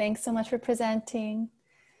you. Thanks so much for presenting.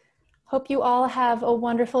 Hope you all have a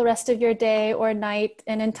wonderful rest of your day or night.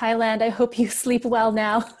 And in Thailand, I hope you sleep well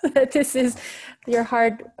now. This is, your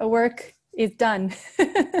hard work is done.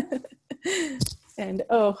 And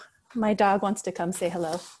oh, my dog wants to come say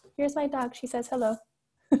hello. Here's my dog. She says hello.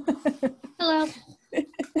 Hello.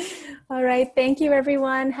 All right. Thank you,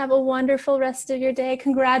 everyone. Have a wonderful rest of your day.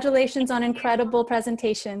 Congratulations on incredible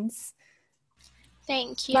presentations.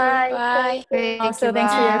 Thank you. Bye. Bye. Also,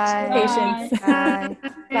 thanks for your patience. Bye.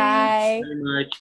 Bye. Very much.